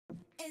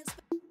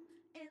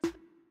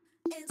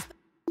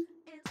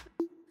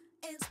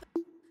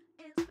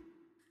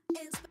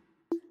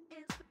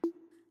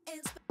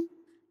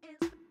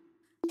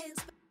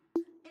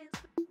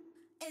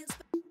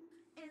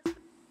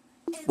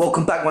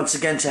Welcome back once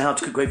again to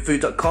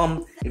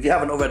howtocookgreatfood.com. If you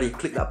haven't already,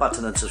 click that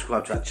button and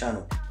subscribe to our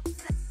channel.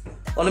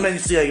 On the menu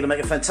today, you're going to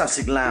make a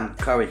fantastic lamb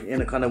curry in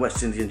a kind of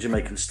West Indian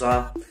Jamaican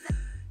style.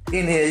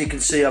 In here you can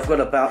see I've got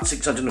about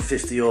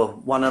 650 or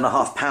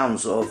 1.5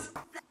 pounds of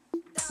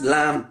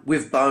lamb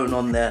with bone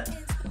on there.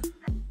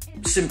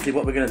 Simply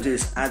what we're going to do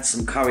is add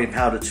some curry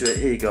powder to it.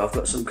 Here you go, I've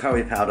got some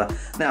curry powder.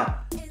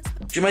 Now,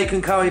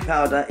 Jamaican curry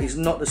powder is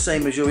not the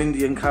same as your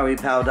Indian curry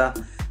powder.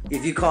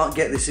 If you can't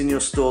get this in your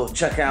store,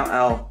 check out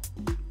our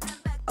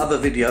other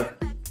video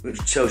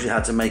which shows you how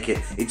to make it.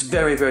 It's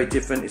very, very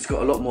different. It's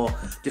got a lot more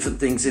different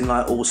things in,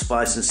 like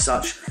allspice and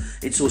such.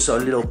 It's also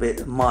a little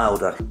bit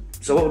milder.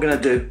 So what we're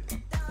going to do,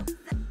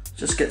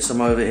 just get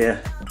some over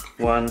here.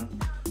 1,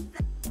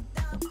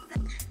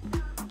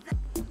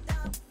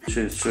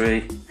 2,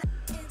 3,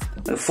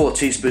 4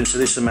 teaspoons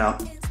of this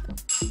amount.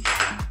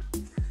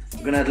 We're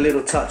going to add a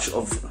little touch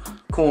of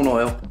corn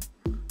oil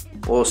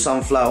or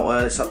sunflower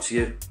oil, it's up to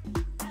you.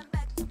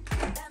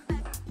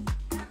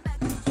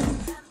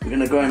 We're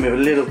going to go in with a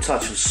little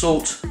touch of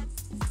salt.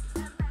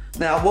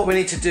 Now what we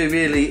need to do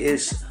really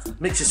is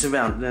mix this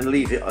around and then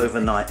leave it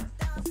overnight.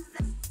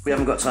 We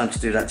haven't got time to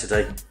do that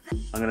today.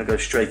 I'm going to go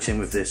straight in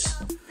with this.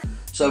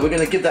 So we're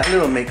going to give that a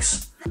little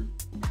mix.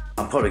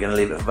 I'm probably going to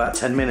leave it for about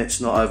 10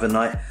 minutes, not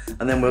overnight,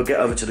 and then we'll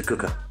get over to the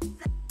cooker.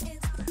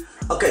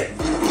 Okay,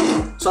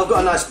 so I've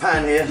got a nice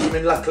pan here. I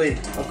mean, luckily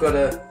I've got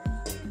a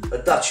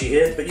Dutchie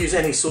here, but use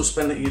any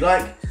saucepan that you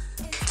like.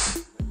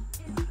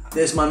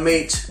 There's my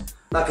meat.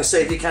 Like I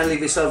say, if you can leave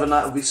this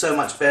overnight, it'll be so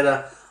much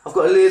better. I've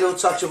got a little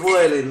touch of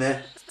oil in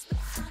there.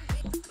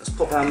 Let's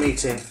pop our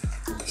meat in.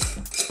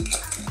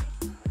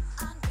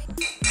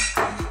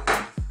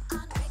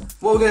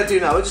 What we're going to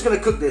do now, we're just going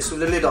to cook this with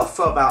the lid off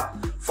for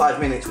about 5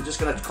 minutes. We're just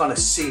going to kind of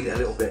seal it a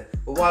little bit.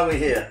 But while we're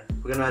here,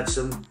 we're going to add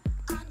some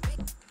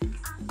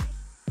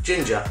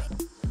ginger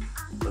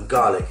and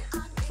garlic,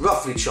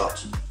 roughly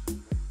chopped,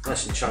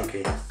 nice and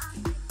chunky.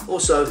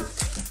 Also,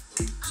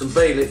 some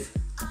bay leaf.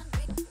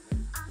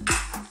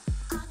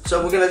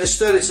 So we're going to just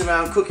stir this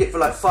around, cook it for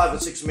like 5 or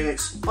 6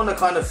 minutes on a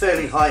kind of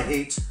fairly high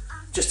heat,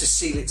 just to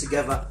seal it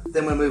together.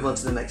 Then we'll move on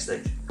to the next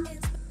stage.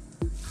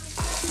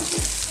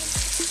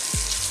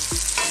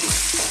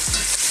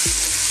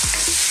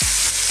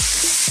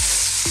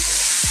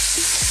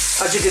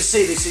 As you can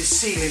see, this is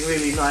sealing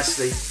really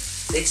nicely.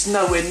 It's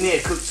nowhere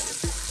near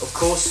cooked, of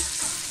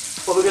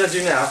course. What we're going to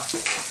do now,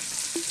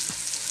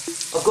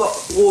 I've got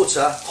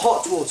water,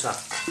 hot water.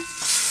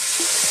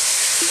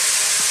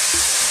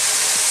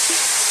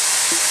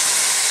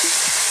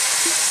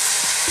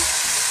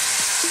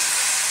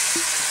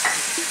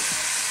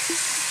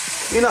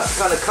 Enough to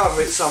kind of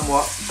cover it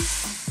somewhat.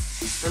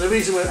 And the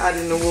reason we're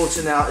adding the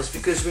water now is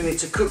because we need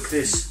to cook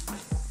this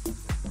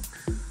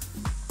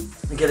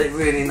and get it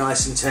really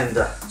nice and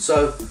tender.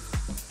 So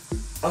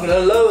I'm going to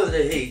lower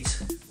the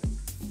heat.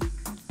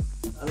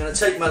 I'm going to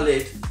take my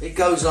lid, it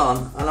goes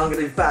on, and I'm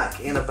going to be back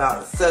in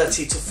about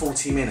 30 to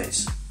 40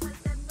 minutes.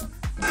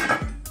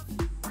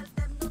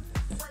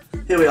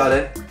 Here we are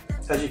then.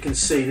 As you can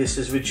see, this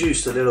has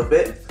reduced a little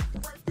bit,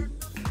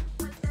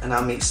 and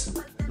our meat's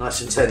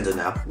nice and tender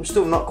now. I'm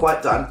still not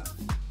quite done.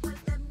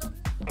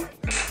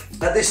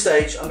 At this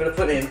stage, I'm going to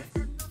put in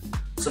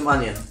some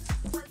onion.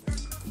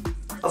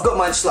 I've got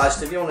mine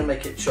sliced. If you want to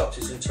make it chopped,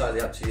 it's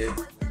entirely up to you.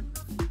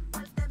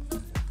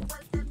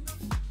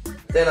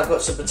 Then I've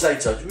got some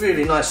potatoes,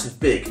 really nice and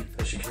big,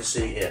 as you can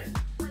see here.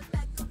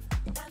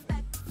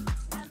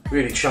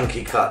 Really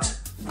chunky cut.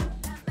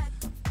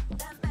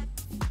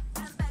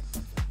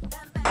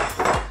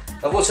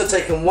 I've also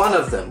taken one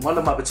of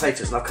my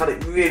potatoes, and I've cut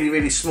it really,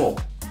 really small.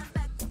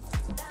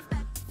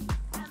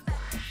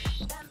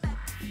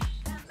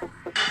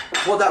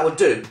 What that will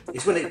do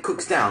is when it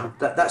cooks down,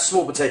 that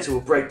small potato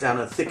will break down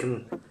and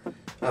thicken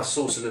our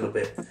sauce a little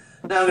bit.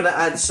 Now I'm going to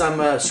add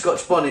some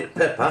scotch bonnet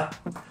pepper.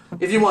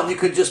 If you want, you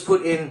could just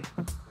put in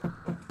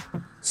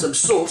some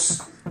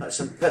sauce, like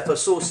some pepper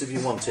sauce if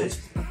you wanted.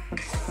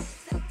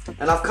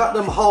 And I've cut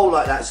them whole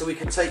like that so we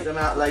can take them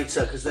out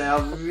later because they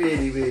are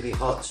really, really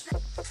hot.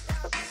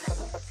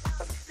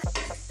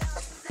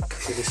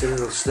 Give this a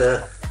little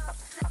stir.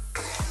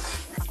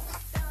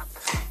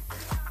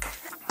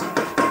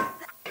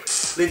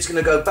 Lid's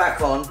going to go back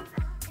on.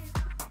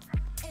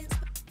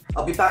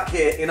 I'll be back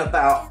here in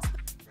about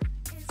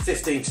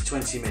 15 to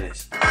 20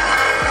 minutes.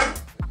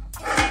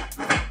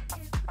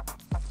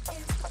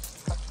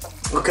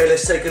 Okay,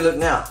 let's take a look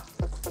now.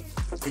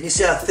 Can you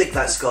see how thick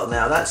that's got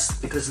now? That's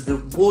because the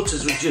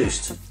water's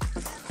reduced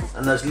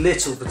and those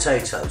little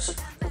potatoes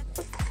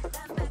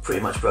are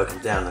pretty much broken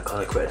down and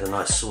kind of created a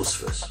nice sauce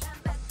for us.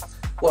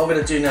 What I'm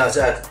going to do now is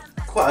add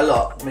quite a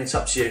lot, I mean it's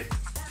up to you,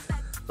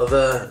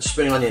 of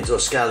spring onions or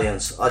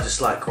scallions. I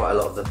just like quite a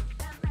lot of them.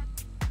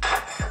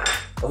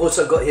 I've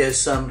also got here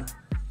some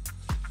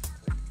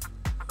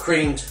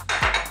creamed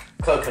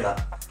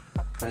coconut.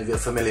 If you're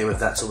familiar with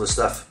that sort of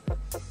stuff.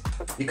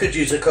 You could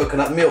use a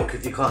coconut milk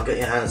if you can't get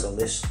your hands on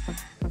this.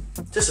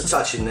 Just a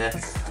touch in there.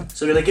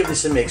 So we're going to give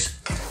this a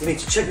mix. You need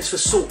to check this for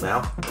salt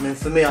now. I mean,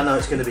 for me, I know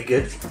it's going to be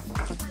good.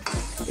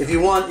 If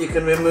you want, you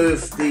can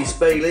remove these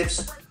bay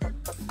leaves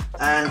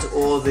and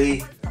or the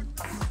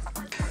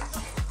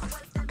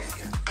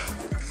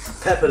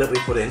pepper that we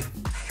put in.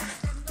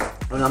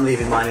 And I'm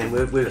leaving mine in.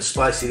 We're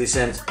spicy this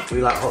end.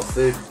 We like hot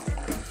food.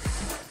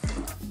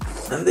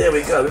 And there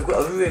we go. We've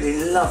got a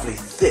really lovely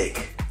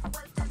thick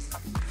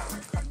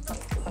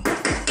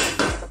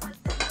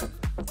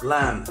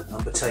lamb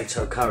and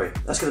potato curry.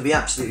 That's going to be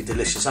absolutely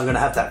delicious. I'm going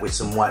to have that with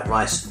some white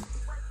rice.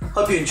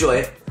 Hope you enjoy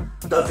it.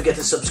 Don't forget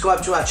to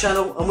subscribe to our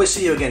channel and we'll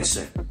see you again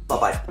soon. Bye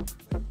bye.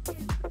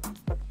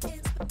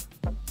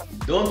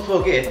 Don't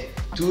forget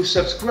to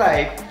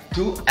subscribe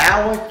to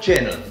our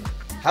channel,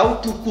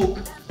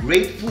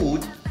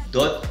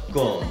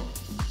 howtocoockgreatfood.com.